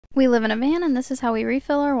We live in a van and this is how we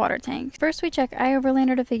refill our water tank. First we check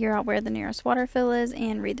iOverlander to figure out where the nearest water fill is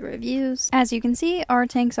and read the reviews. As you can see, our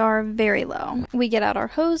tanks are very low. We get out our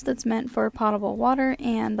hose that's meant for potable water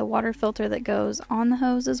and the water filter that goes on the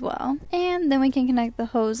hose as well. And then we can connect the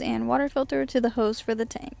hose and water filter to the hose for the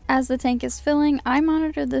tank. As the tank is filling, I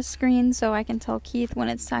monitor this screen so I can tell Keith when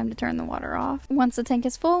it's time to turn the water off. Once the tank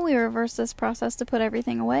is full, we reverse this process to put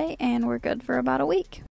everything away and we're good for about a week.